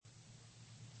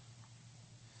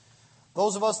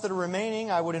Those of us that are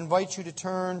remaining, I would invite you to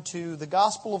turn to the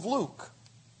Gospel of Luke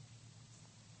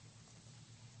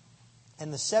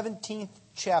and the 17th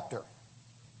chapter.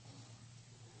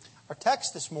 Our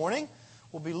text this morning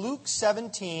will be Luke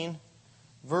 17,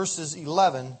 verses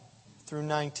 11 through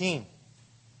 19.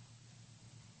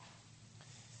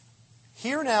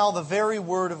 Hear now the very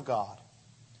word of God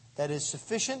that is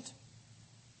sufficient,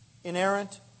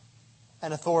 inerrant,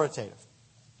 and authoritative.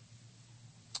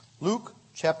 Luke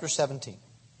chapter 17.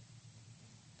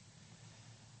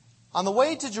 On the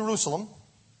way to Jerusalem,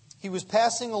 he was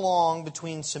passing along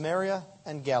between Samaria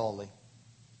and Galilee.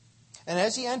 And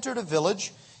as he entered a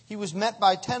village, he was met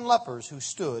by 10 lepers who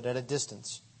stood at a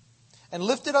distance and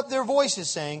lifted up their voices,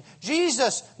 saying,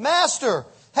 "Jesus, Master,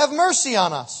 have mercy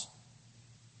on us."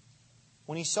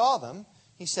 When he saw them,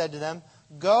 he said to them,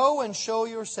 "Go and show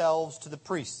yourselves to the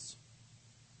priests."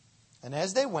 And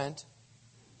as they went,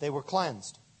 they were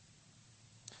cleansed.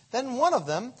 Then one of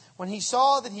them, when he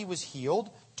saw that he was healed,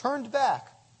 turned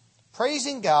back,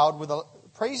 praising God with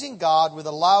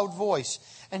a loud voice.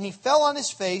 And he fell on his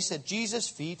face at Jesus'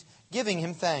 feet, giving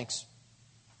him thanks.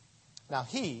 Now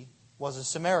he was a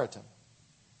Samaritan.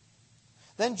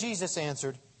 Then Jesus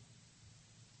answered,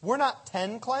 "Were not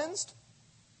 10 cleansed?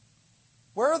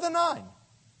 Where are the 9?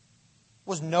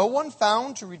 Was no one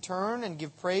found to return and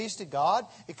give praise to God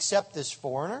except this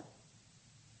foreigner?"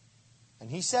 And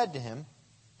he said to him,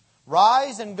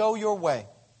 "Rise and go your way.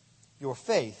 Your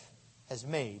faith has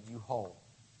made you whole."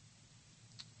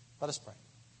 Let us pray.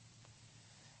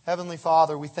 Heavenly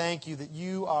Father, we thank you that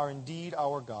you are indeed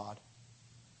our God.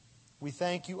 We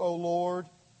thank you, O Lord,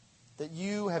 that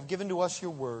you have given to us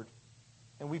your word.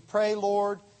 And we pray,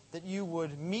 Lord, that you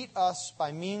would meet us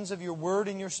by means of your word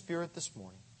and your Spirit this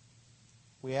morning.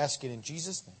 We ask it in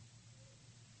Jesus' name.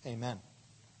 Amen.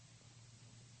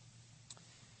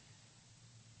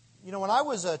 You know, when I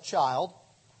was a child,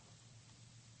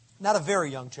 not a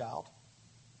very young child,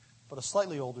 but a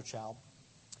slightly older child,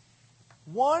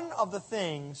 one of the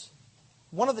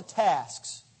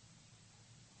tasks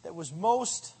that was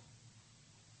most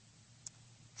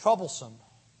troublesome,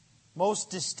 most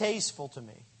distasteful to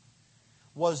me,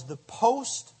 was the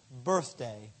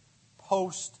post-birthday,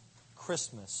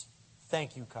 post-Christmas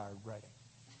thank you card writing.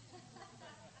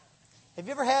 Have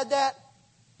you ever had that?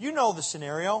 You know the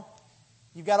scenario.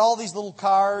 You've got all these little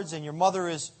cards and your mother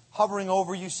is hovering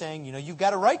over you saying, you know, you've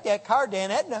got to write that card to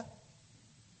Aunt Edna.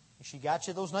 She got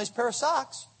you those nice pair of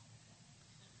socks.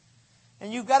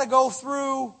 And you've got to go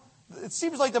through, it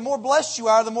seems like the more blessed you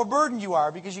are, the more burdened you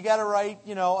are, because you've got to write,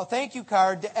 a thank you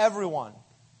card to everyone.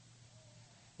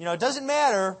 It doesn't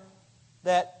matter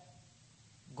that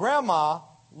Grandma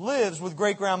lives with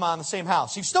great-grandma in the same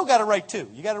house. You've still got to write 2.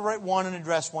 You've got to write 1 and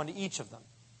address 1 to each of them.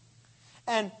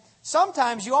 And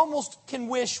sometimes you almost can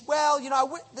wish, I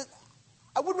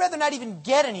would rather not even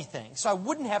get anything, so I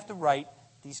wouldn't have to write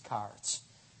these cards.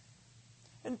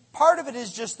 And part of it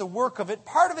is just the work of it.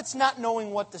 Part of it's not knowing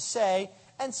what to say.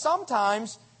 And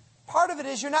sometimes part of it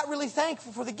is you're not really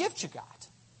thankful for the gift you got.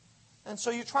 And so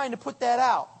you're trying to put that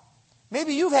out.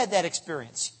 Maybe you've had that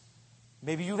experience.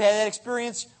 Maybe you've had that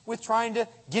experience with trying to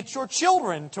get your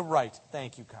children to write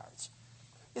thank you cards.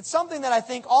 It's something that I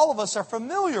think all of us are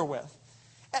familiar with.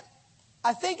 And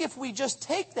I think if we just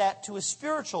take that to a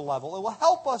spiritual level, it will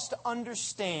help us to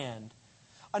understand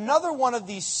another one of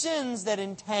these sins that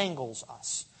entangles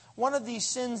us. One of these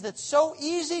sins that's so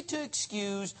easy to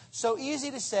excuse, so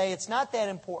easy to say it's not that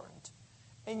important,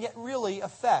 and yet really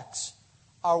affects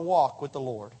our walk with the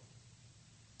Lord.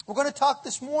 We're going to talk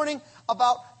this morning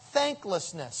about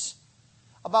thanklessness,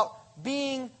 about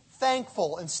being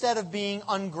thankful instead of being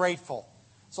ungrateful.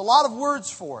 There's a lot of words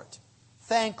for it.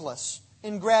 Thankless,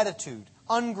 ingratitude,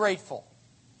 ungrateful.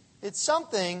 It's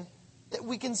something that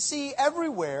we can see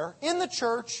everywhere in the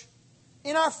church,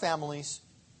 in our families,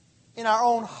 in our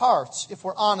own hearts, if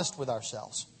we're honest with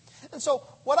ourselves. And so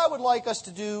what I would like us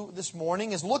to do this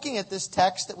morning is looking at this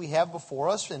text that we have before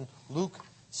us in Luke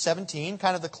 17,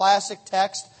 kind of the classic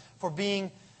text for being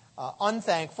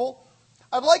unthankful.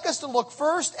 I'd like us to look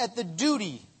first at the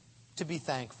duty to be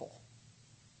thankful.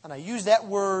 And I use that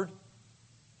word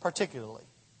particularly.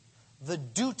 The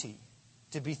duty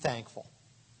to be thankful.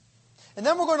 And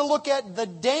then we're going to look at the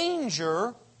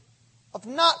danger of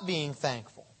not being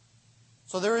thankful.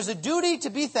 So there is a duty to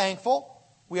be thankful.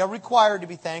 We are required to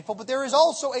be thankful. But there is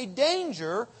also a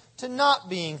danger to not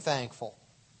being thankful.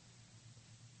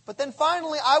 But then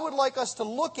finally, I would like us to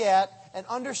look at and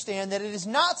understand that it is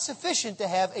not sufficient to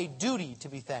have a duty to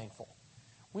be thankful.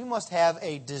 We must have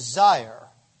a desire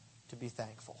to be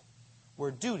thankful, where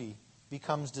duty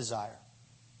becomes desire.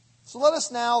 So let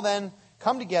us now then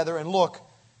come together and look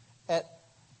at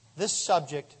this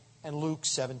subject and Luke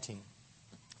 17.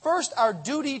 First, our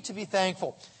duty to be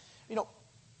thankful.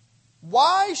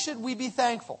 Why should we be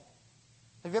thankful?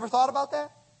 Have you ever thought about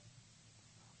that?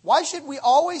 Why should we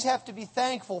always have to be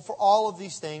thankful for all of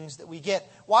these things that we get?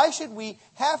 Why should we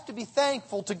have to be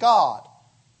thankful to God?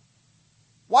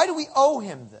 Why do we owe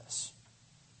Him this?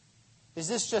 Is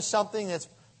this just something that's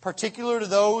particular to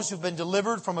those who've been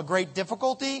delivered from a great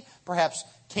difficulty, perhaps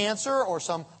cancer or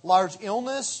some large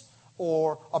illness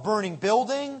or a burning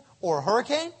building or a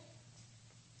hurricane?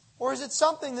 Or is it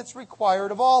something that's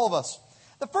required of all of us?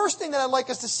 The first thing that I'd like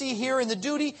us to see here in the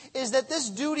duty is that this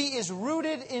duty is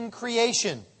rooted in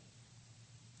creation.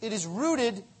 It is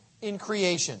rooted in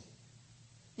creation.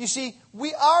 You see,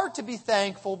 we are to be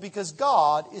thankful because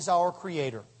God is our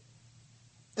Creator.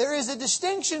 There is a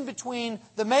distinction between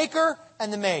the maker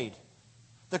and the made,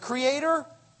 the Creator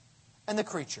and the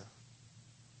creature.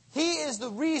 He is the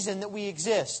reason that we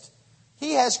exist.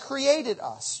 He has created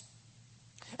us.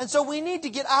 And so we need to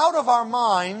get out of our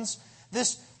minds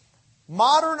this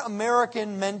modern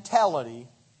American mentality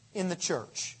in the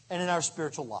church and in our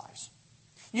spiritual lives.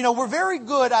 We're very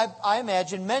good, I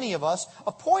imagine, many of us,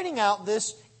 of pointing out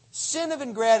this sin of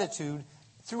ingratitude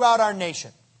throughout our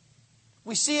nation.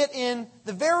 We see it in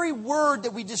the very word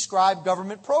that we describe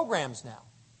government programs now,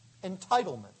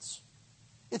 entitlements.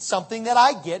 It's something that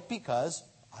I get because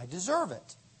I deserve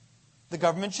it. The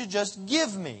government should just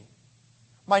give me.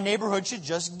 My neighborhood should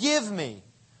just give me.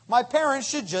 My parents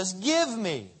should just give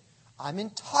me. I'm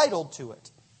entitled to it.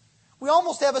 We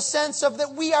almost have a sense of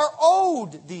that we are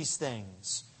owed these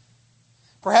things.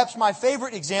 Perhaps my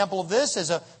favorite example of this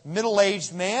as a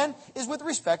middle-aged man is with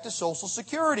respect to Social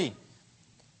Security.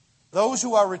 Those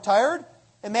who are retired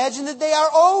imagine that they are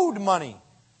owed money,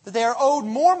 that they are owed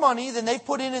more money than they've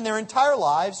put in their entire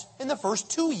lives in the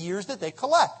first 2 years that they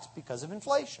collect because of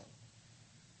inflation.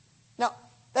 Now,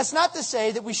 that's not to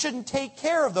say that we shouldn't take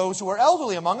care of those who are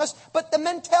elderly among us, but the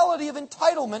mentality of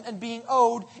entitlement and being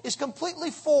owed is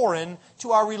completely foreign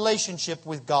to our relationship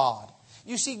with God.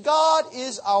 You see, God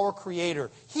is our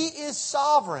Creator. He is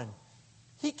sovereign.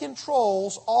 He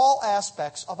controls all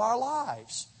aspects of our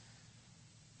lives.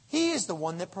 He is the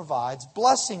one that provides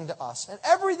blessing to us, and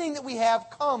everything that we have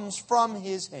comes from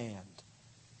His hand.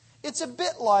 It's a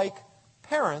bit like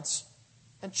parents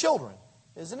and children,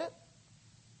 isn't it?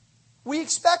 We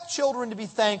expect children to be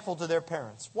thankful to their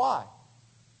parents. Why?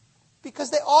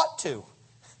 Because they ought to.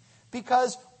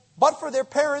 Because, but for their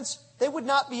parents, they would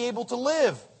not be able to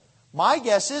live. My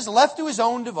guess is, left to his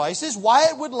own devices,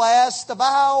 Wyatt would last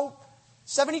about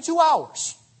 72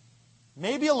 hours.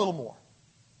 Maybe a little more.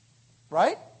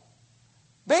 Right?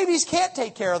 Babies can't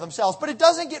take care of themselves, but it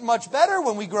doesn't get much better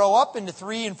when we grow up into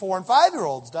 3 and 4 and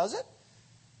 5-year-olds, does it?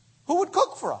 Who would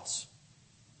cook for us?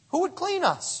 Who would clean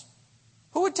us?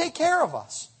 Who would take care of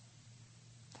us?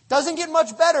 Doesn't get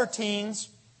much better, teens.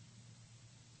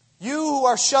 You who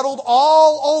are shuttled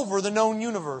all over the known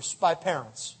universe by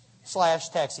parents /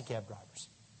 taxi cab drivers.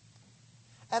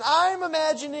 And I'm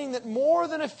imagining that more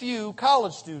than a few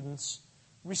college students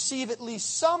receive at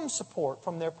least some support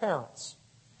from their parents.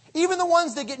 Even the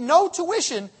ones that get no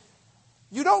tuition,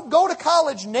 you don't go to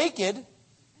college naked.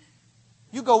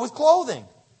 You go with clothing.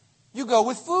 You go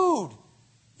with food.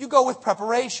 You go with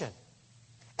preparation.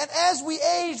 And as we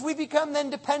age, we become then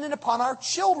dependent upon our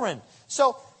children.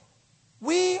 So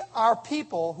we are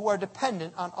people who are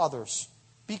dependent on others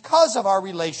because of our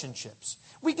relationships.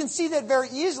 We can see that very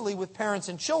easily with parents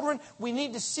and children. We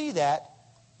need to see that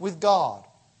with God.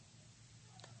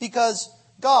 Because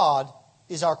God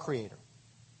is our Creator.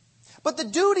 But the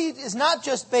duty is not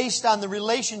just based on the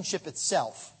relationship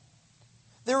itself.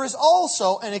 There is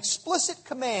also an explicit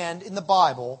command in the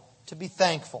Bible to be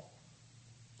thankful.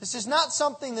 This is not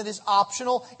something that is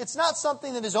optional. It's not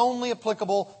something that is only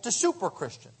applicable to super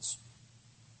Christians.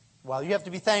 Well, you have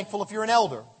to be thankful if you're an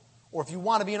elder, or if you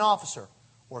want to be an officer,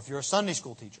 or if you're a Sunday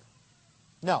school teacher.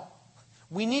 No.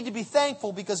 We need to be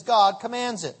thankful because God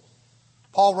commands it.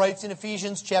 Paul writes in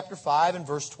Ephesians chapter 5 and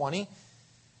verse 20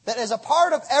 that as a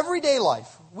part of everyday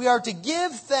life, we are to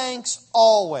give thanks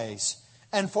always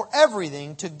and for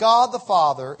everything to God the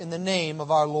Father in the name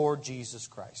of our Lord Jesus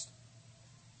Christ.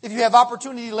 If you have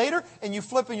opportunity later and you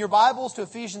flip in your Bibles to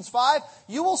Ephesians 5,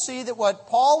 you will see that what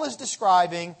Paul is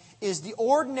describing is the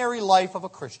ordinary life of a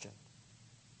Christian.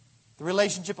 The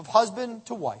relationship of husband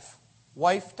to wife,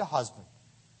 wife to husband,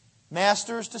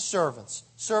 masters to servants,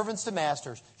 servants to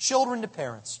masters, children to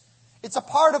parents. It's a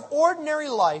part of ordinary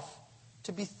life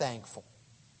to be thankful.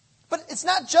 But it's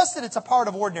not just that it's a part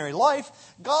of ordinary life.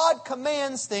 God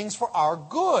commands things for our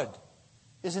good.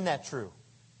 Isn't that true?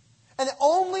 And the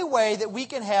only way that we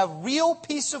can have real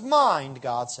peace of mind,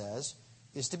 God says,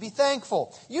 is to be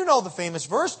thankful. You know the famous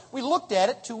verse. We looked at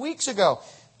it 2 weeks ago.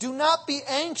 Do not be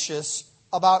anxious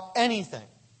about anything,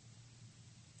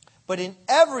 but in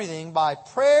everything by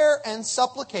prayer and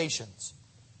supplications.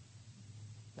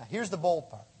 Now here's the bold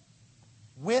part.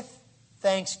 With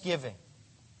thanksgiving,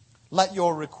 let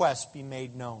your requests be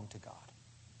made known to God.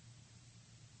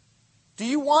 Do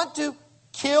you want to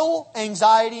kill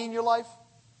anxiety in your life?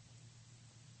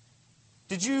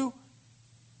 Did you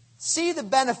see the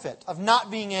benefit of not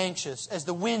being anxious as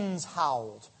the winds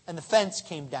howled and the fence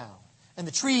came down and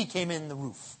the tree came in the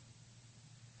roof?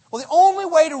 Well, the only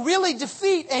way to really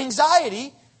defeat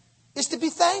anxiety is to be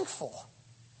thankful,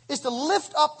 is to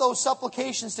lift up those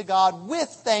supplications to God with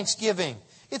thanksgiving.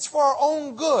 It's for our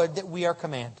own good that we are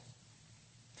commanded.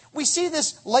 We see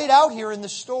this laid out here in the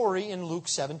story in Luke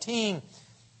 17.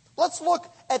 Let's look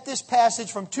at this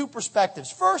passage from two perspectives.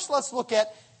 First, let's look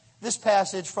at this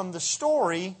passage from the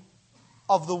story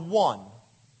of the one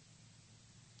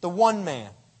man.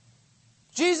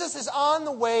 Jesus is on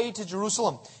the way to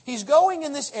Jerusalem. He's going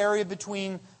in this area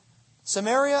between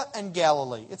Samaria and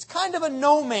Galilee. It's kind of a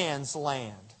no man's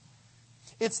land.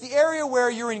 It's the area where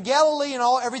you're in Galilee and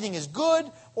everything is good,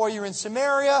 or you're in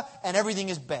Samaria and everything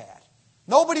is bad.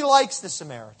 Nobody likes the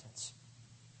Samaritans.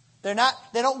 They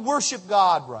don't worship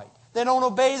God right. They don't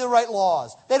obey the right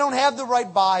laws. They don't have the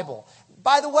right Bible.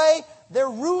 By the way, their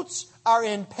roots are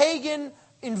in pagan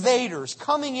invaders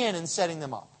coming in and setting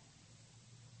them up.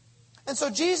 And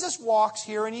so Jesus walks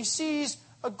here and he sees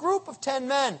a group of 10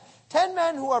 men. 10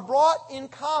 men who are brought in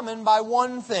common by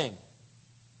one thing: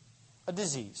 a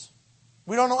disease.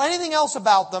 We don't know anything else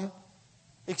about them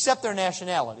except their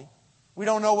nationality. We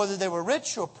don't know whether they were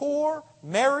rich or poor,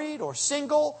 married or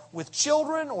single, with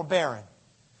children or barren.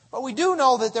 But we do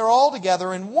know that they're all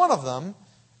together, and one of them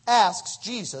asks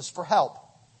Jesus for help.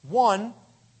 One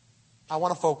I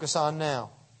want to focus on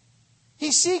now.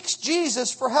 He seeks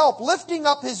Jesus for help, lifting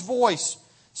up his voice,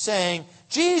 saying,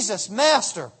 "Jesus,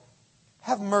 Master,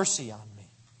 have mercy on me."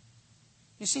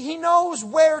 You see, he knows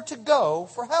where to go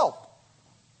for help.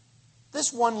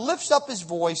 This one lifts up his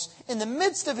voice in the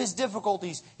midst of his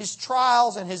difficulties, his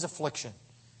trials, and his affliction.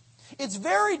 It's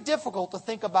very difficult to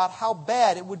think about how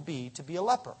bad it would be to be a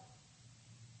leper.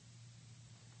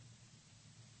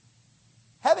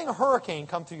 Having a hurricane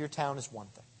come through your town is one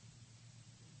thing.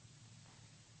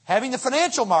 Having the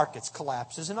financial markets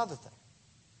collapse is another thing.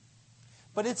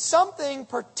 But it's something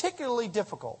particularly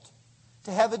difficult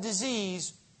to have a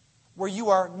disease where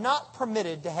you are not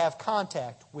permitted to have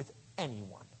contact with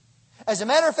anyone. As a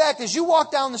matter of fact, as you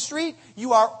walk down the street,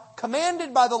 you are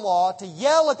commanded by the law to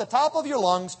yell at the top of your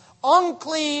lungs,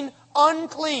 "Unclean,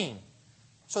 unclean,"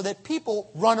 so that people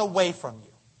run away from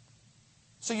you.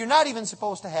 So you're not even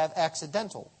supposed to have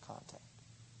accidental contact.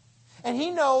 And he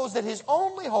knows that his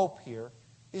only hope here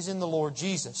is in the Lord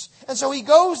Jesus. And so he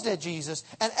goes to Jesus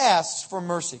and asks for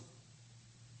mercy.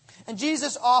 And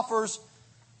Jesus offers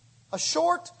a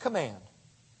short command.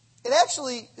 It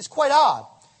actually is quite odd.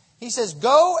 He says,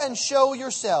 "Go and show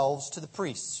yourselves to the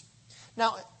priests."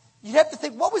 Now, you'd have to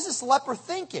think, what was this leper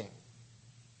thinking?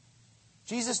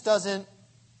 Jesus doesn't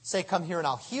say, "Come here and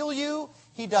I'll heal you."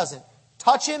 He doesn't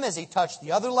touch him as he touched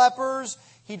the other lepers.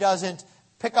 He doesn't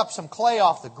pick up some clay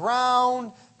off the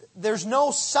ground. There's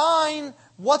no sign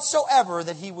whatsoever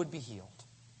that he would be healed.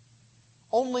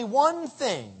 Only one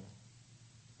thing,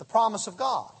 the promise of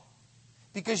God.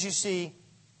 Because you see,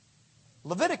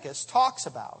 Leviticus talks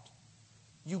about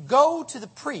you go to the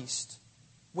priest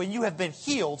when you have been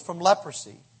healed from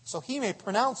leprosy, so he may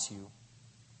pronounce you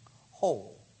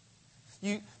whole.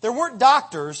 There weren't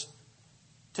doctors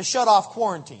to shut off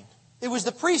quarantine. It was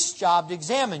the priest's job to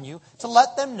examine you, to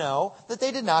let them know that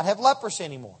they did not have leprosy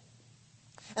anymore.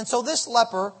 And so this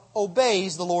leper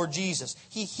obeys the Lord Jesus.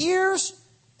 He hears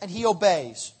and he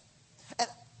obeys. And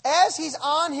as he's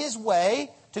on his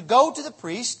way to go to the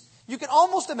priest, you can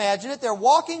almost imagine it. They're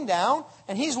walking down,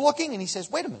 and he's looking, and he says,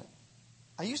 "Wait a minute.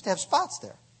 I used to have spots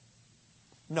there."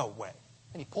 "No way."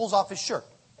 And he pulls off his shirt.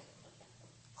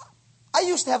 "I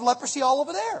used to have leprosy all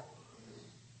over there.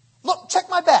 Look, check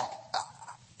my back.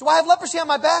 Do I have leprosy on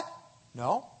my back?"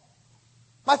 "No."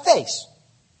 "My face?"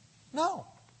 "No."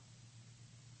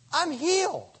 "I'm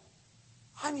healed.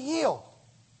 I'm healed."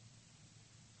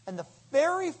 And the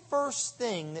very first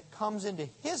thing that comes into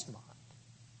his mind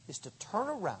is to turn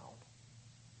around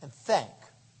and thank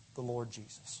the Lord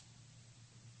Jesus.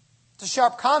 It's a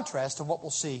sharp contrast to what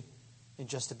we'll see in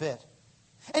just a bit.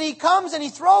 And he comes and he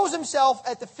throws himself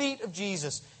at the feet of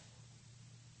Jesus.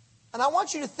 And I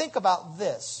want you to think about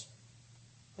this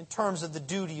in terms of the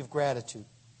duty of gratitude.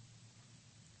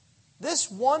 This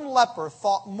one leper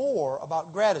thought more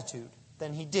about gratitude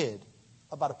than he did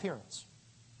about appearance.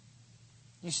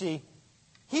 You see,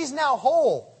 he's now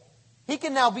whole. He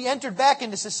can now be entered back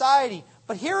into society.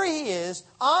 But here he is,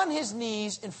 on his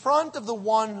knees, in front of the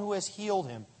one who has healed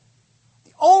him.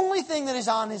 The only thing that is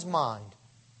on his mind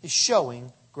is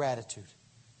showing gratitude.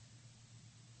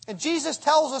 And Jesus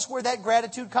tells us where that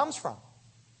gratitude comes from.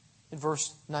 In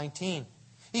verse 19.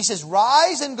 He says,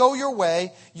 "Rise and go your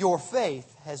way. Your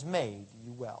faith has made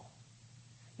you well."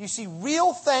 You see,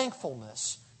 real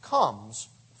thankfulness comes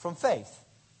from faith.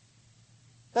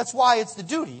 That's why it's the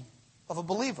duty of a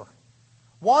believer.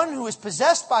 One who is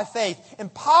possessed by faith,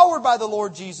 empowered by the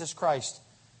Lord Jesus Christ,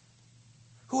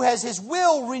 who has his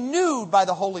will renewed by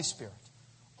the Holy Spirit.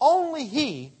 Only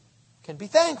he can be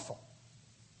thankful.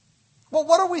 Well,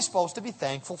 what are we supposed to be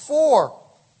thankful for?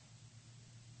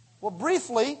 Well,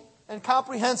 briefly and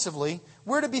comprehensively,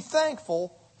 we're to be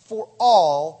thankful for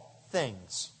all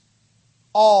things.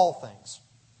 All things.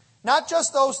 Not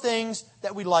just those things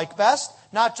that we like best,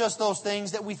 not just those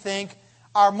things that we think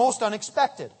are most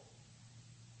unexpected.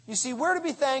 You see, we're to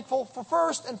be thankful for,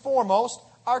 first and foremost,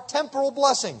 our temporal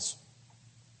blessings.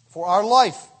 For our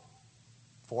life,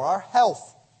 for our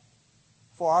health,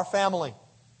 for our family.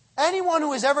 Anyone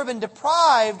who has ever been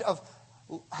deprived of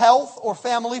health or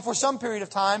family for some period of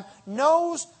time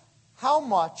knows how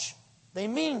much they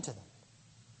mean to them.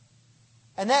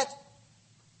 And that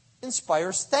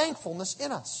inspires thankfulness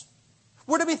in us.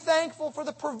 We're to be thankful for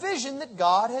the provision that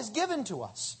God has given to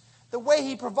us. The way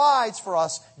He provides for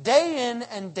us day in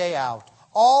and day out.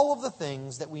 All of the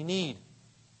things that we need.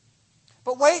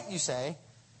 But wait, you say,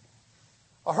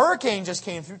 a hurricane just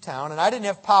came through town and I didn't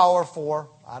have power for,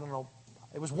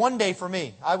 it was one day for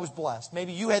me. I was blessed.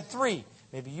 Maybe you had 3.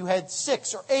 Maybe you had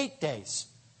 6 or 8 days.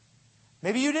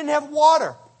 Maybe you didn't have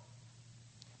water.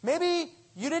 Maybe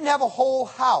you didn't have a whole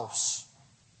house.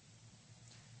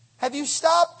 Have you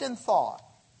stopped and thought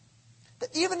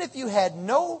that even if you had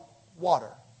no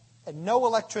water and no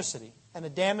electricity and a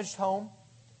damaged home,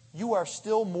 you are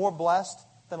still more blessed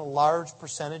than a large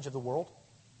percentage of the world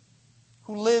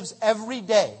who lives every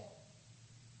day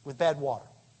with bad water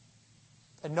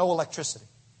and no electricity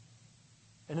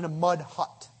and in a mud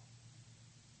hut?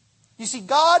 You see,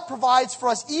 God provides for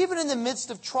us even in the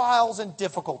midst of trials and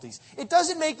difficulties. It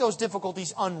doesn't make those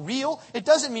difficulties unreal. It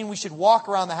doesn't mean we should walk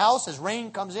around the house as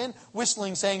rain comes in,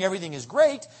 whistling, saying everything is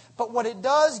great. But what it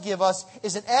does give us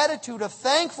is an attitude of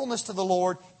thankfulness to the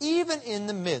Lord even in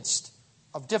the midst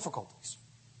of difficulties.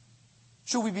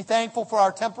 Should we be thankful for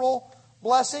our temporal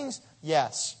blessings?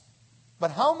 Yes.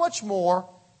 But how much more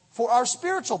for our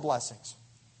spiritual blessings?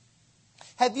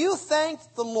 Have you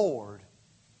thanked the Lord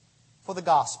for the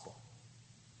gospel?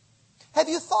 Have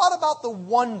you thought about the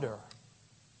wonder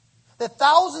that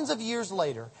thousands of years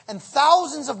later and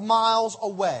thousands of miles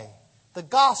away, the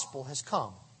gospel has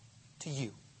come to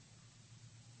you?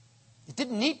 It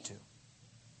didn't need to.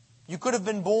 You could have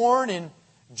been born in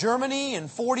Germany in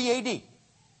 40 AD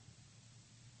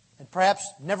and perhaps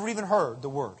never even heard the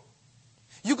word.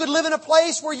 You could live in a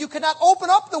place where you could not open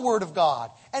up the Word of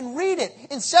God and read it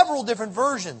in several different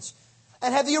versions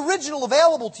and have the original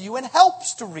available to you and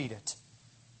helps to read it.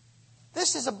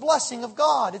 This is a blessing of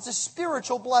God. It's a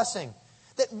spiritual blessing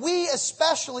that we,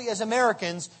 especially as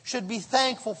Americans, should be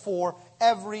thankful for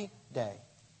every day.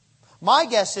 My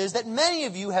guess is that many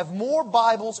of you have more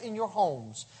Bibles in your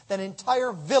homes than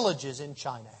entire villages in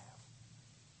China have.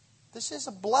 This is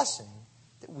a blessing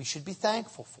that we should be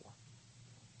thankful for.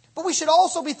 But we should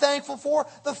also be thankful for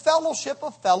the fellowship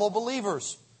of fellow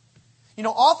believers. You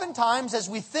know, oftentimes as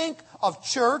we think of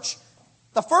church,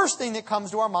 the first thing that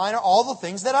comes to our mind are all the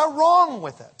things that are wrong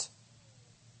with it.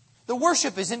 The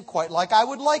worship isn't quite like I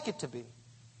would like it to be.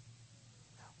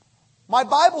 My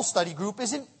Bible study group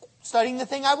isn't studying the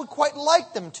thing I would quite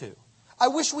like them to. I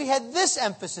wish we had this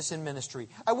emphasis in ministry.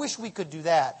 I wish we could do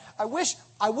that. I wish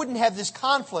I wouldn't have this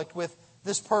conflict with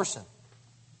this person.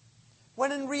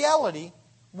 When in reality,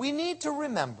 we need to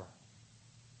remember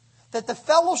that the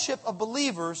fellowship of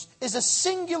believers is a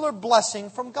singular blessing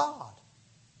from God.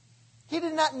 He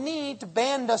did not need to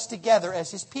band us together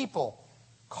as His people,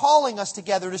 calling us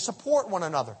together to support one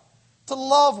another, to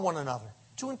love one another,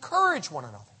 to encourage one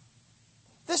another.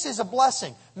 This is a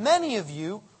blessing. Many of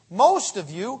you, most of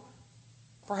you,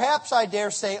 perhaps I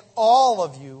dare say all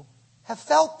of you, have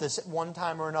felt this at one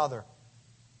time or another.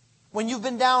 When you've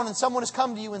been down and someone has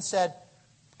come to you and said,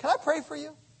 "Can I pray for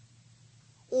you?"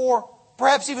 Or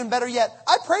perhaps even better yet,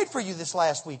 "I prayed for you this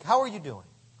last week. How are you doing?"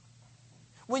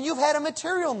 When you've had a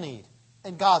material need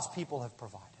and God's people have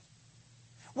provided.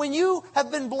 When you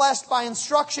have been blessed by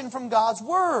instruction from God's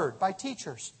Word, by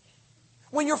teachers.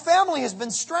 When your family has been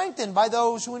strengthened by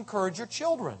those who encourage your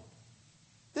children.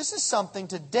 This is something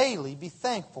to daily be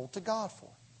thankful to God for.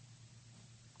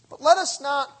 But let us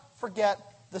not forget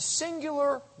the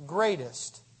singular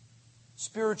greatest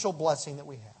spiritual blessing that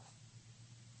we have.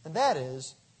 And that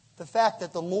is the fact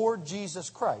that the Lord Jesus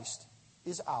Christ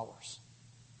is ours.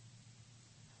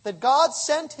 That God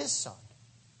sent His Son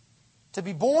to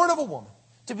be born of a woman,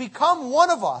 to become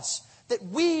one of us, that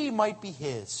we might be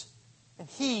His, and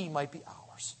He might be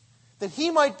ours. That He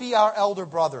might be our elder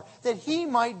brother, that He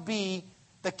might be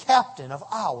the captain of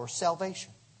our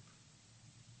salvation.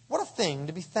 What a thing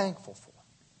to be thankful for.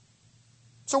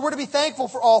 So we're to be thankful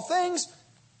for all things.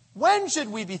 When should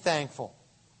we be thankful?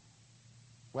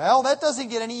 Well, that doesn't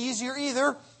get any easier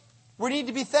either. We need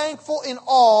to be thankful in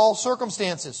all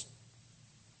circumstances.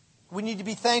 We need to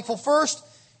be thankful first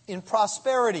in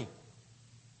prosperity.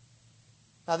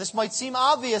 Now, this might seem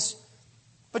obvious,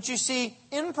 but you see,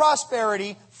 in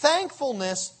prosperity,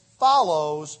 thankfulness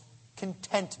follows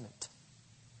contentment.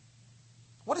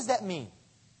 What does that mean?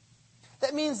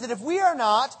 That means that if we are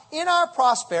not in our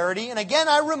prosperity, and again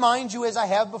I remind you as I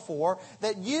have before,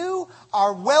 that you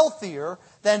are wealthier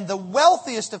than the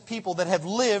wealthiest of people that have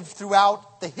lived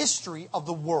throughout the history of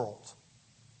the world.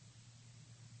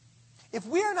 If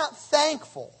we are not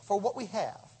thankful for what we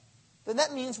have, then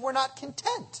that means we're not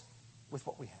content with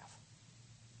what we have.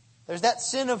 There's that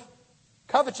sin of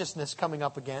covetousness coming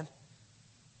up again.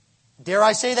 Dare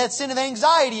I say that sin of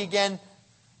anxiety again,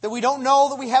 that we don't know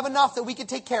that we have enough, that we can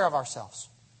take care of ourselves.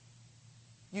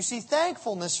 You see,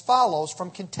 thankfulness follows from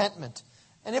contentment.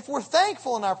 And if we're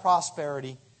thankful in our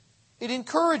prosperity, it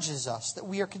encourages us that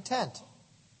we are content.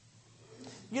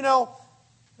 You know,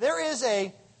 there is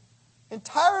an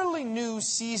entirely new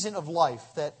season of life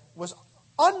that was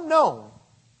unknown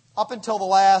up until the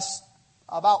last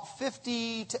about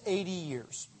 50 to 80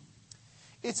 years.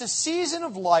 It's a season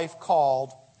of life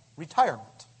called retirement.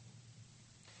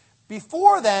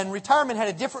 Before then, retirement had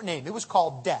a different name. It was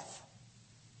called death.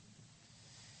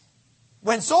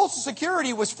 When Social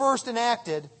Security was first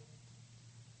enacted,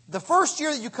 the first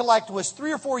year that you collect was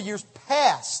 3 or 4 years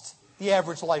past the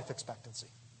average life expectancy.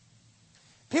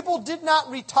 People did not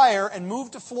retire and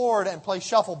move to Florida and play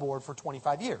shuffleboard for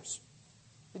 25 years.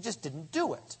 They just didn't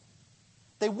do it.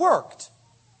 They worked.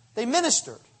 They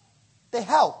ministered. They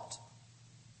helped.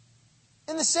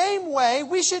 In the same way,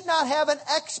 we should not have an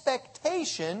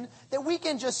expectation that we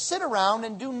can just sit around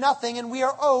and do nothing and we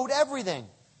are owed everything.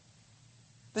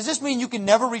 Does this mean you can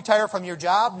never retire from your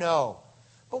job? No.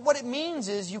 But what it means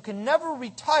is you can never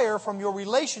retire from your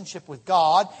relationship with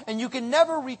God, and you can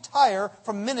never retire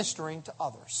from ministering to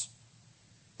others.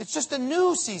 It's just a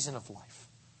new season of life.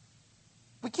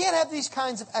 We can't have these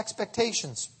kinds of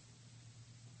expectations.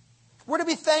 We're to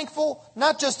be thankful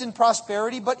not just in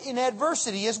prosperity, but in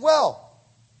adversity as well.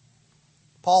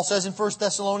 Paul says in 1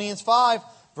 Thessalonians 5,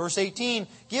 verse 18,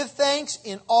 "Give thanks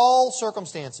in all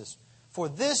circumstances, for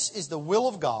this is the will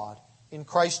of God in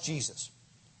Christ Jesus."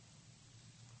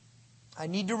 I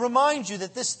need to remind you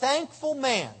that this thankful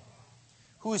man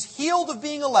who is healed of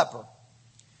being a leper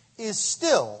is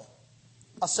still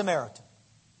a Samaritan.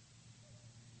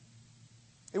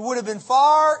 It would have been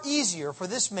far easier for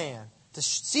this man to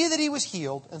see that he was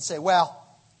healed and say,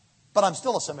 well, but I'm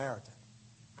still a Samaritan.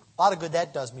 A lot of good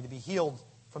that does me to be healed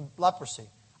from leprosy.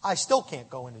 I still can't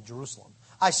go into Jerusalem.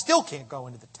 I still can't go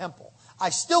into the temple. I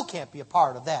still can't be a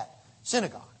part of that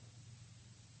synagogue.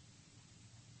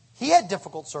 He had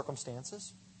difficult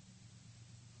circumstances.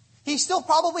 He still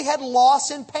probably had loss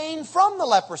and pain from the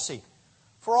leprosy.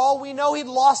 For all we know, he'd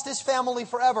lost his family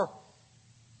forever.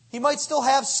 He might still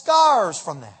have scars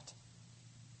from that.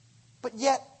 But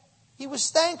yet, he was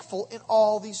thankful in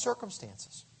all these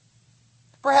circumstances.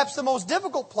 Perhaps the most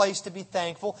difficult place to be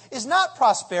thankful is not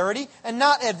prosperity and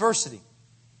not adversity.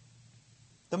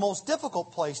 The most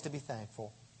difficult place to be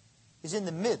thankful is in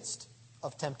the midst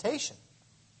of temptation.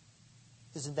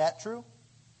 Isn't that true?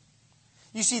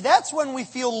 You see, that's when we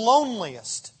feel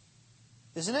loneliest,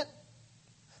 isn't it?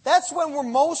 That's when we're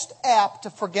most apt to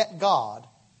forget God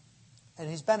and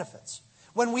His benefits.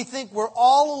 When we think we're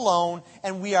all alone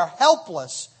and we are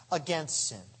helpless against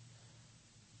sin.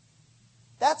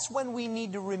 That's when we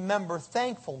need to remember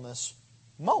thankfulness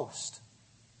most.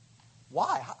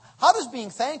 Why? How does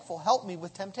being thankful help me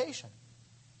with temptation?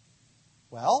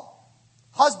 Well,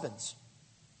 husbands,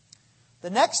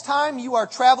 the next time you are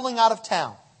traveling out of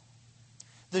town,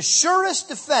 the surest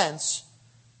defense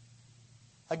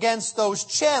against those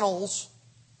channels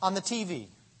on the TV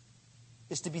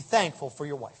is to be thankful for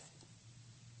your wife.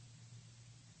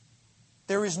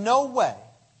 There is no way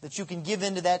that you can give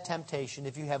in to that temptation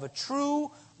if you have a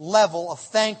true level of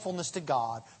thankfulness to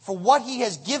God for what He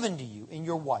has given to you in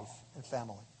your wife and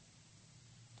family.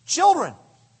 Children,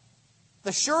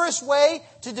 The surest way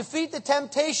to defeat the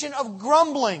temptation of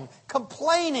grumbling,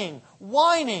 complaining,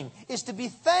 whining is to be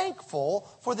thankful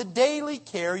for the daily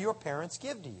care your parents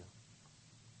give to you.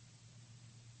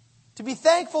 To be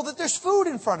thankful that there's food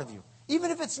in front of you, even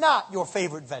if it's not your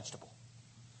favorite vegetable.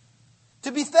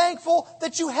 To be thankful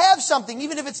that you have something,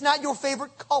 even if it's not your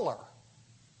favorite color.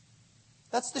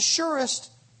 That's the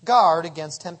surest guard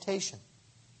against temptation.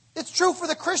 It's true for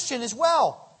the Christian as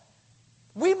well.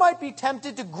 We might be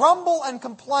tempted to grumble and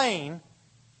complain,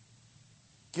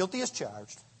 guilty as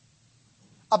charged,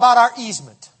 about our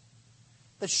easement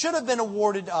that should have been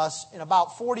awarded to us in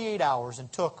about 48 hours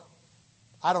and took,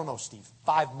 I don't know, Steve,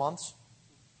 5 months.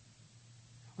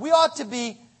 We ought to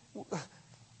be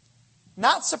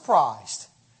not surprised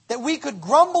that we could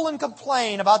grumble and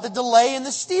complain about the delay in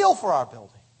the steel for our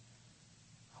building.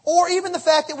 Or even the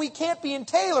fact that we can't be in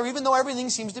Taylor, even though everything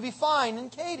seems to be fine in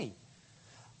Katy.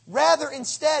 Rather,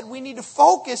 instead, we need to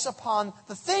focus upon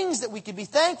the things that we can be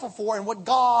thankful for and what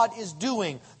God is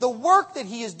doing, the work that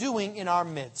He is doing in our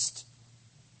midst.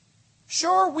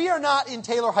 Sure, we are not in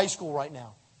Taylor High School right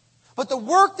now. But the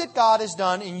work that God has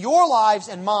done in your lives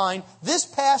and mine this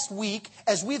past week,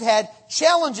 as we've had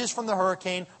challenges from the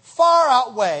hurricane, far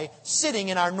outweigh sitting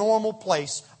in our normal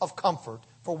place of comfort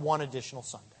for one additional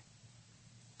Sunday.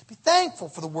 To be thankful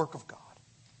for the work of God.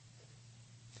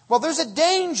 Well, there's a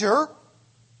danger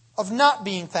of not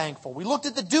being thankful. We looked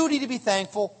at the duty to be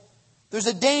thankful. There's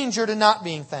a danger to not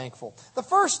being thankful. The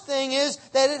first thing is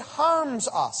that it harms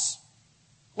us.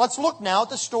 Let's look now at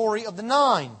the story of the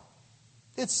 9.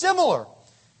 It's similar.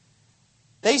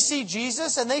 They see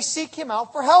Jesus and they seek Him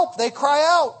out for help. They cry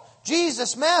out,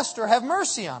 "Jesus, Master, have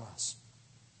mercy on us."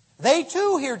 They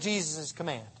too hear Jesus'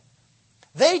 command.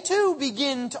 They too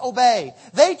begin to obey.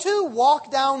 They too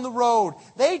walk down the road.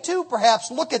 They too perhaps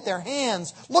look at their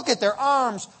hands, look at their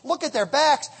arms, look at their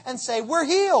backs and say, "We're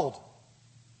healed.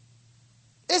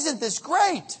 Isn't this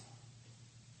great?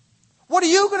 What are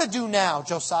you going to do now,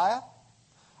 Josiah?"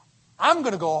 "I'm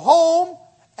going to go home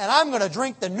and I'm going to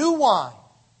drink the new wine."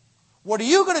 "What are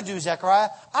you going to do, Zechariah?"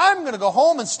 "I'm going to go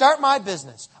home and start my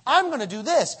business. I'm going to do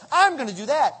this. I'm going to do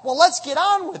that." Well, let's get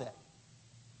on with it.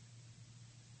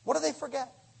 What do they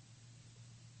forget?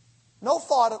 No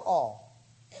thought at all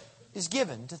is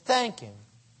given to thanking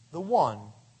the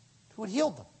one who had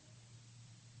healed them.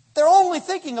 They're only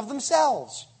thinking of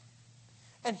themselves.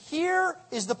 And here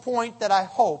is the point that I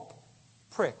hope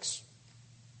pricks.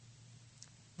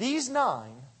 These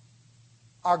 9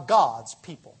 are God's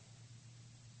people.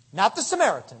 Not the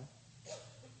Samaritan.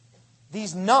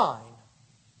 These 9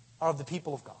 are of the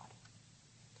people of God.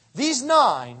 These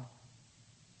 9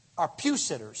 are pew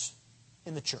sitters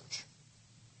in the church.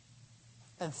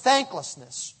 And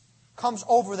thanklessness comes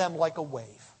over them like a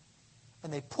wave.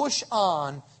 And they push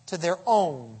on to their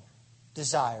own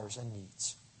desires and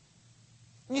needs.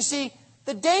 And you see,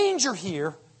 the danger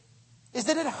here is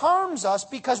that it harms us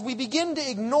because we begin to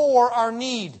ignore our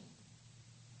need.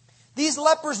 These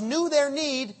lepers knew their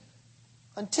need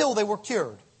until they were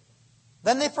cured.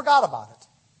 Then they forgot about it.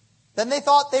 Then they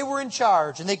thought they were in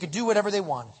charge and they could do whatever they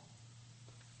wanted.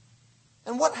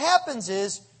 And what happens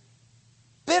is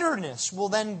bitterness will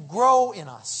then grow in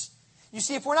us. You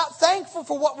see, if we're not thankful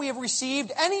for what we have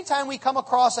received, anytime we come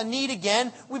across a need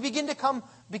again, we begin to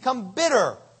become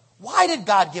bitter. Why did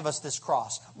God give us this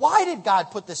cross? Why did God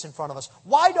put this in front of us?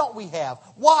 Why don't we have?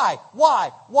 Why?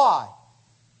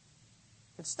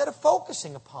 Instead of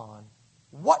focusing upon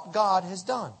what God has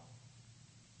done.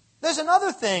 There's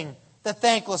another thing that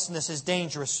thanklessness is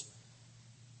dangerous.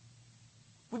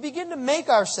 We begin to make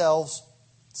ourselves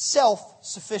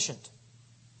self-sufficient.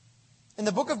 In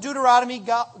the book of Deuteronomy,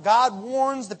 God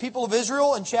warns the people of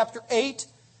Israel in chapter 8.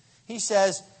 He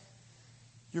says,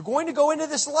 "You're going to go into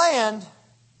this land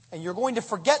and you're going to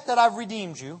forget that I've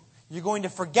redeemed you. You're going to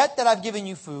forget that I've given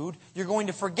you food. You're going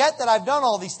to forget that I've done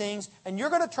all these things. And you're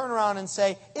going to turn around and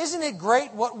say, 'Isn't it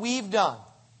great what we've done?'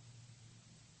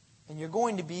 And you're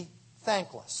going to be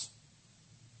thankless."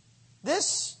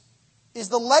 This is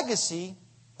the legacy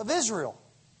of Israel.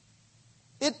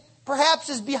 It perhaps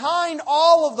is behind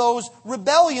all of those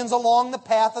rebellions along the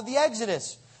path of the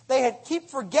Exodus. They had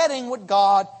keep forgetting what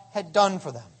God had done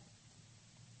for them.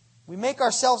 We make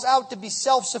ourselves out to be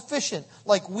self-sufficient,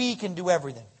 like we can do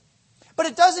everything. But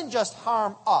it doesn't just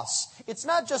harm us. It's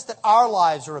not just that our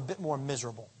lives are a bit more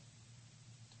miserable.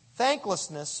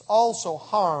 Thanklessness also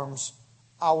harms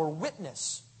our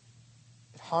witness.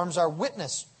 It harms our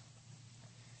witness.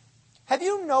 Have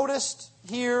you noticed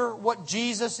here what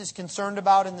Jesus is concerned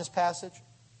about in this passage?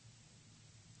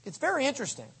 It's very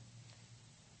interesting.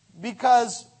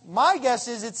 Because my guess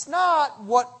is it's not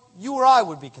what you or I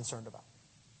would be concerned about.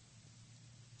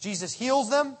 Jesus heals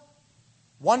them.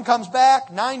 1 comes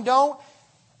back, 9 don't.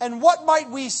 And what might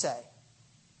we say?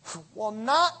 Well,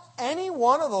 not any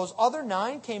one of those other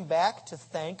 9 came back to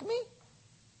thank me?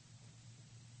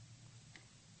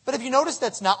 But have you noticed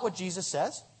that's not what Jesus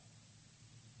says?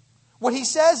 What He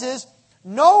says is,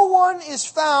 no one is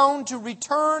found to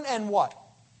return and what?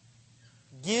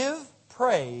 Give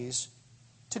praise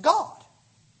to God.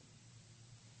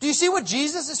 Do you see what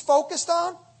Jesus is focused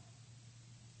on?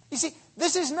 You see,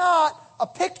 this is not a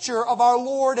picture of our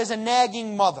Lord as a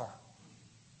nagging mother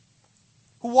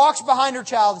who walks behind her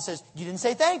child and says, you didn't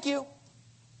say thank you.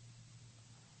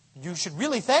 You should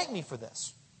really thank me for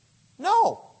this.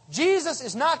 No, Jesus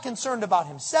is not concerned about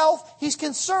Himself. He's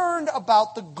concerned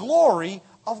about the glory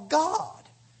of God.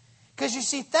 Because you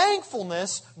see,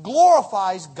 thankfulness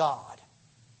glorifies God.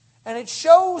 And it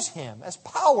shows Him as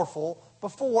powerful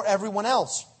before everyone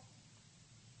else.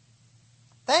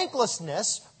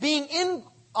 Thanklessness, being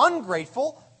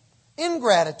ungrateful,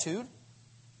 ingratitude,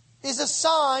 is a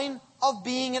sign of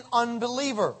being an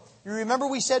unbeliever. You remember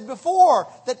we said before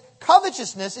that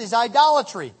covetousness is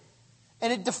idolatry.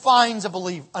 And it defines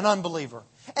an unbeliever.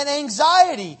 And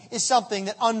anxiety is something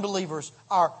that unbelievers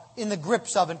are in the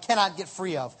grips of and cannot get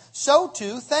free of. So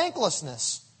too,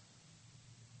 thanklessness.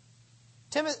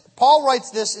 Paul writes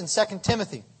this in 2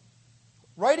 Timothy,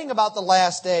 writing about the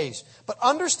last days. But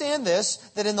understand this,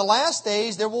 that in the last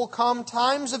days there will come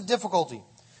times of difficulty.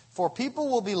 For people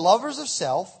will be lovers of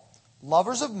self,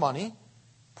 lovers of money,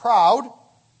 proud,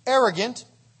 arrogant,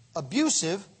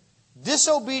 abusive,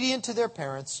 disobedient to their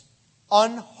parents,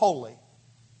 unholy.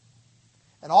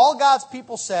 And all God's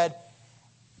people said,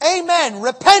 amen,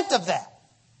 repent of that.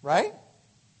 Right?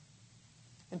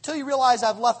 Until you realize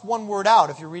I've left one word out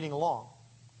if you're reading along.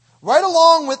 Right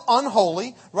along with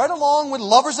unholy, right along with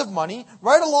lovers of money,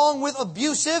 right along with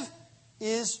abusive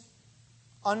is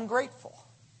ungrateful.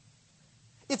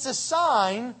 It's a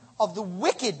sign of the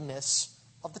wickedness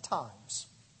of the times.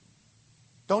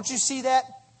 Don't you see that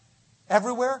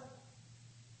everywhere?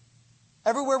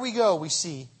 Everywhere we go, we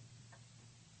see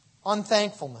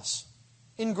unthankfulness,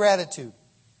 ingratitude.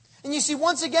 And you see,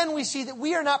 once again, we see that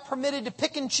we are not permitted to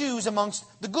pick and choose amongst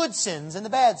the good sins and the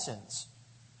bad sins.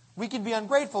 We can be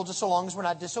ungrateful just so long as we're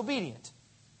not disobedient.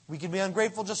 We can be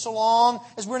ungrateful just so long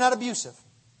as we're not abusive.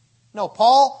 No,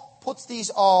 Paul puts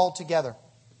these all together.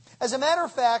 As a matter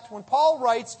of fact, when Paul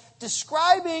writes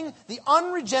describing the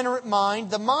unregenerate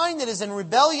mind, the mind that is in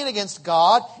rebellion against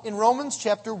God, in Romans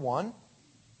chapter 1,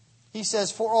 he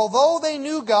says, for although they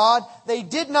knew God, they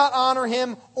did not honor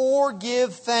Him or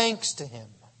give thanks to Him.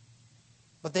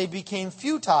 But they became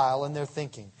futile in their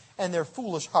thinking, and their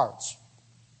foolish hearts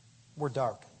were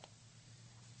darkened.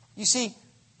 You see,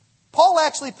 Paul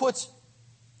actually puts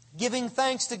giving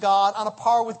thanks to God on a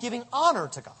par with giving honor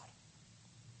to God.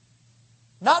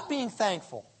 Not being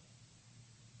thankful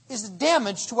is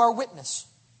damage to our witness.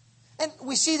 And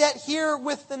we see that here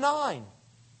with the 9.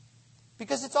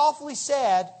 Because it's awfully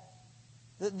sad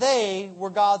that they were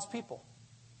God's people.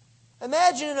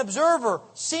 Imagine an observer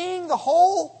seeing the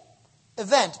whole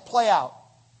event play out.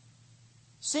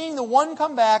 Seeing the 1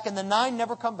 come back and the 9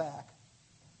 never come back.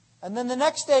 And then the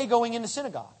next day going into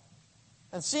synagogue.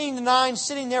 And seeing the 9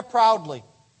 sitting there proudly,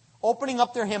 opening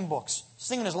up their hymn books,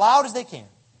 singing as loud as they can.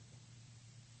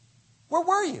 Where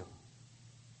were you?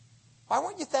 Why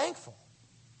weren't you thankful?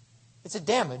 It's a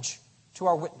damage to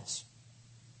our witness.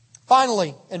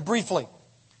 Finally, and briefly,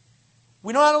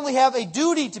 we not only have a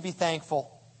duty to be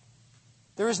thankful,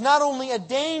 there is not only a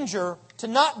danger to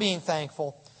not being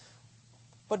thankful,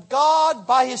 but God,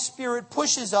 by His Spirit,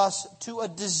 pushes us to a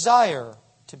desire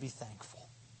to be thankful.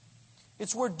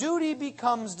 It's where duty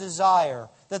becomes desire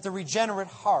that the regenerate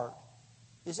heart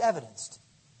is evidenced.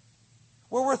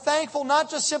 Where we're thankful not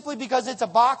just simply because it's a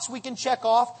box we can check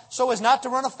off so as not to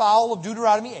run afoul of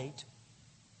Deuteronomy 8,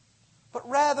 but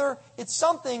rather it's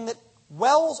something that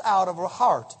wells out of a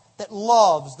heart that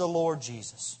loves the Lord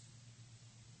Jesus.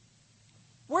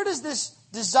 Where does this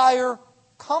desire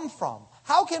come from?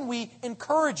 How can we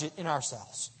encourage it in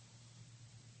ourselves?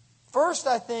 First,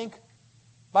 I think,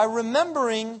 by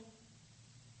remembering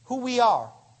who we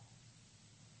are.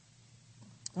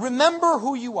 Remember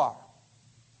who you are.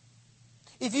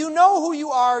 If you know who you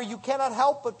are, you cannot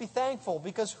help but be thankful,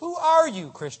 because who are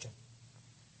you, Christian?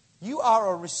 You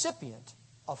are a recipient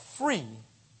of free,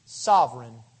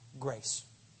 sovereign grace.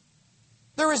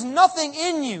 There is nothing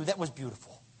in you that was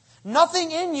beautiful.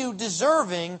 Nothing in you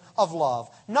deserving of love.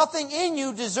 Nothing in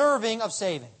you deserving of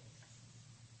saving.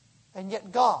 And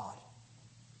yet God,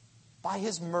 by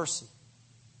His mercy,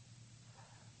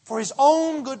 for His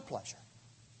own good pleasure,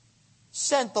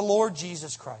 sent the Lord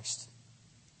Jesus Christ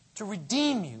to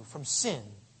redeem you from sin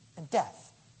and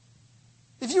death.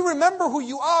 If you remember who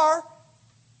you are,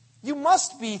 you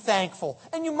must be thankful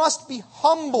and you must be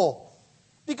humble,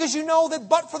 because you know that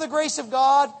but for the grace of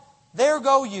God, there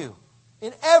go you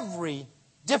in every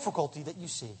difficulty that you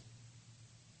see.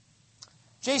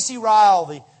 J.C. Ryle,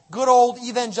 the good old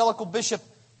evangelical bishop,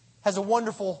 has a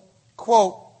wonderful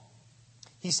quote.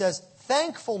 He says,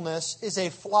 "Thankfulness is a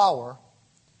flower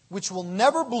which will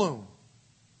never bloom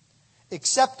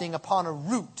excepting upon a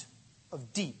root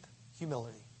of deep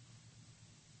humility."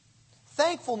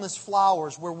 Thankfulness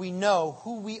flowers where we know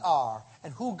who we are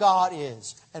and who God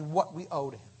is and what we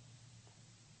owe to Him.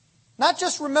 Not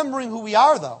just remembering who we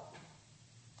are, though.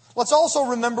 Let's also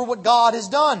remember what God has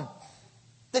done,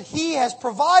 that He has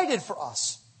provided for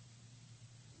us.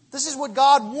 This is what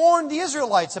God warned the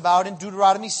Israelites about in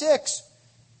Deuteronomy 6.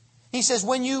 He says,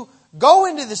 when you go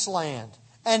into this land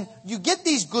and you get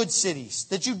these good cities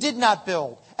that you did not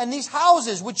build, and these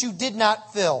houses which you did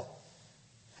not fill,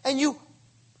 and you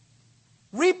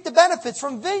reap the benefits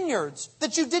from vineyards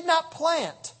that you did not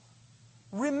plant,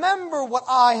 remember what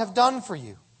I have done for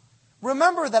you.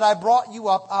 Remember that I brought you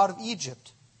up out of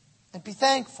Egypt, and be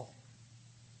thankful.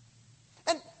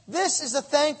 And this is a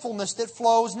thankfulness that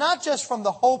flows not just from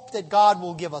the hope that God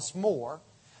will give us more.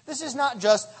 This is not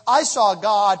just, I saw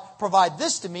God provide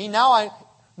this to me, now I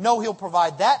know He'll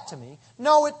provide that to me.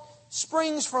 No, it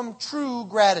springs from true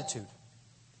gratitude.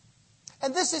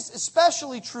 And this is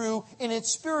especially true in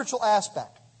its spiritual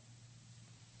aspect.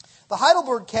 The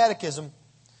Heidelberg Catechism,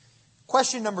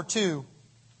 question number 2,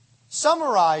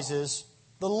 summarizes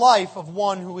the life of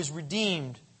one who is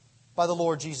redeemed by the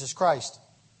Lord Jesus Christ.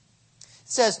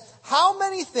 It says, "How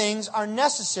many things are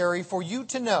necessary for you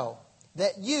to know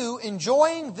that you,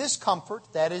 enjoying this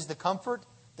comfort," that is, the comfort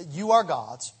that you are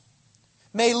God's,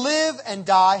 "may live and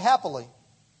die happily?"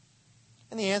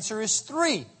 And the answer is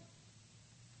 3.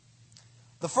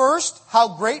 The first,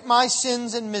 how great my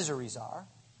sins and miseries are.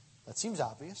 That seems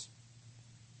obvious.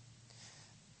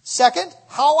 Second,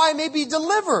 how I may be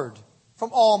delivered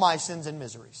from all my sins and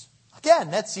miseries. Again,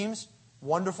 that seems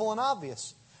wonderful and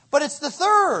obvious. But it's the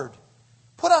third,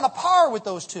 put on a par with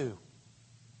those two.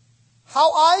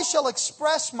 How I shall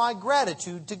express my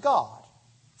gratitude to God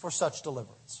for such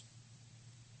deliverance.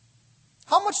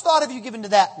 How much thought have you given to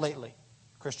that lately,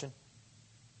 Christian?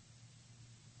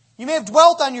 You may have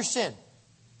dwelt on your sin.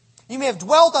 You may have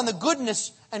dwelt on the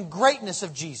goodness and greatness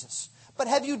of Jesus. But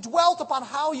have you dwelt upon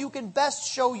how you can best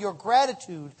show your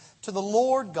gratitude to the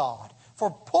Lord God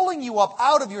for pulling you up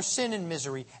out of your sin and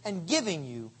misery and giving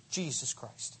you Jesus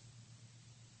Christ?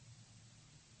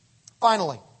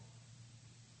 Finally,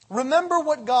 remember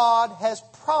what God has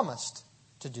promised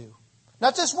to do.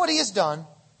 Not just what He has done,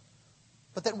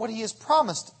 but that what He has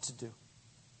promised to do.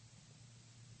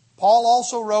 Paul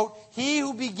also wrote, "He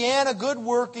who began a good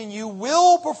work in you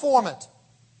will perform it."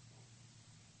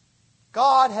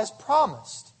 God has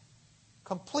promised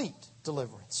complete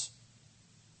deliverance.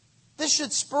 This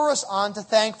should spur us on to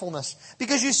thankfulness,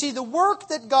 because you see, the work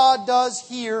that God does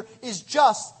here is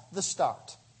just the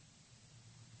start.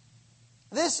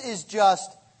 This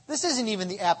isn't even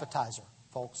the appetizer,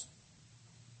 folks.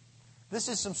 This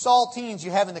is some saltines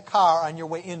you have in the car on your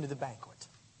way into the banquet.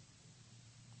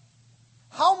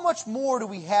 How much more do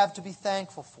we have to be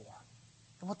thankful for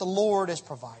than what the Lord has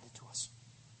provided to us?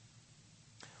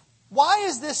 Why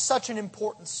is this such an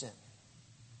important sin?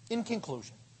 In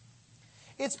conclusion,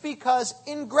 it's because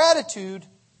ingratitude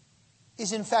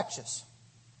is infectious.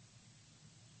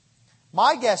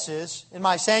 My guess is, in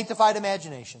my sanctified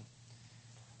imagination,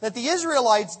 that the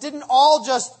Israelites didn't all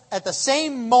just at the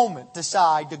same moment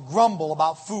decide to grumble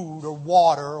about food or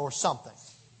water or something.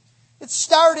 It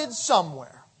started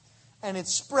somewhere. And it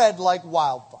spread like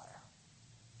wildfire.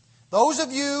 Those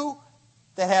of you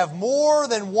that have more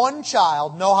than one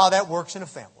child know how that works in a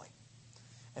family.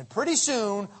 And pretty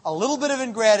soon, a little bit of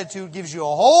ingratitude gives you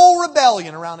a whole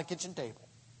rebellion around the kitchen table.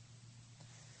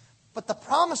 But the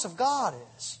promise of God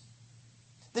is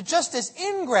that just as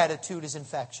ingratitude is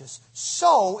infectious,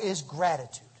 so is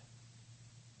gratitude.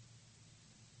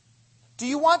 Do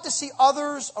you want to see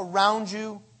others around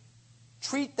you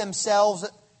treat themselves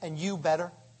and you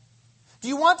better? Do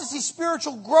you want to see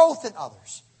spiritual growth in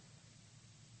others?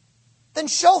 Then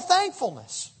show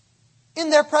thankfulness in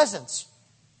their presence.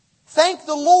 Thank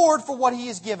the Lord for what He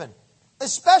has given,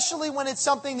 especially when it's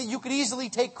something that you could easily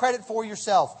take credit for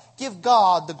yourself. Give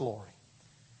God the glory.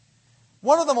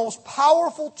 One of the most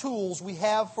powerful tools we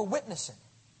have for witnessing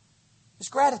is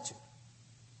gratitude.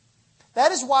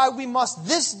 That is why we must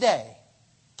this day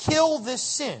kill this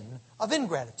sin of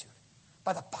ingratitude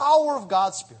by the power of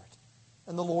God's Spirit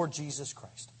and the Lord Jesus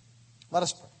Christ. Let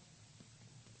us pray.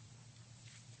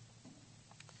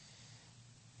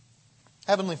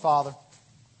 Heavenly Father,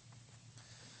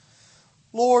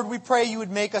 Lord, we pray you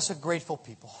would make us a grateful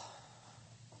people.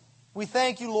 We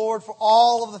thank you, Lord, for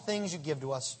all of the things you give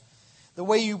to us, the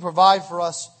way you provide for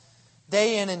us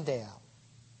day in and day out.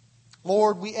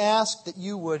 Lord, we ask that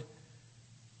you would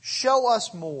show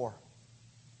us more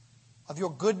of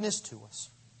your goodness to us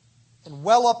and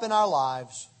well up in our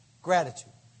lives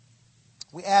gratitude.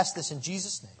 We ask this in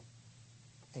Jesus'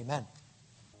 name. Amen.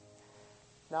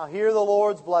 Now hear the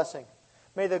Lord's blessing.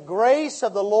 May the grace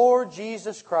of the Lord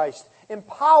Jesus Christ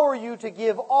empower you to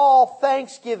give all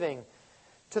thanksgiving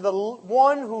to the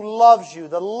one who loves you,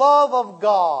 the love of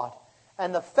God,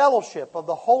 and the fellowship of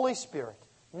the Holy Spirit,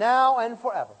 now and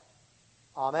forever.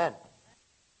 Amen.